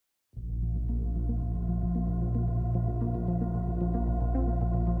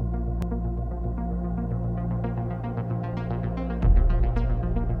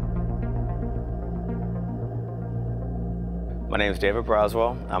name is David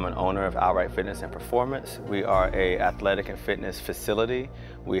Braswell. I'm an owner of Outright Fitness and Performance. We are an athletic and fitness facility.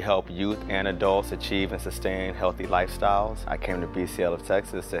 We help youth and adults achieve and sustain healthy lifestyles. I came to BCL of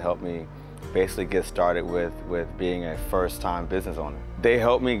Texas to help me basically get started with being a first-time business owner. They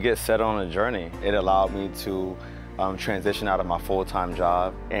helped me get set on a journey. It allowed me to transition out of my full-time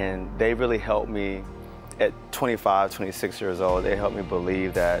job, and they really helped me at 25, 26 years old. They helped me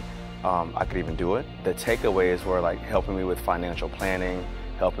believe that I could even do it. The takeaways were like helping me with financial planning,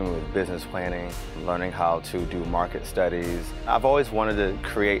 helping me with business planning, learning how to do market studies. I've always wanted to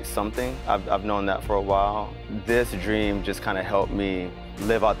create something. I've known that for a while. This dream just kind of helped me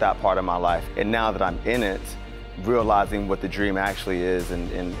live out that part of my life. And now that I'm in it, realizing what the dream actually is,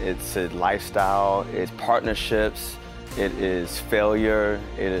 and it's a lifestyle, it's partnerships, it is failure,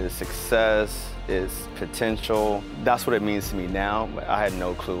 it is success, it's potential. That's what it means to me now, but I had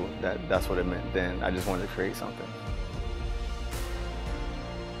no clue that that's what it meant then. I just wanted to create something.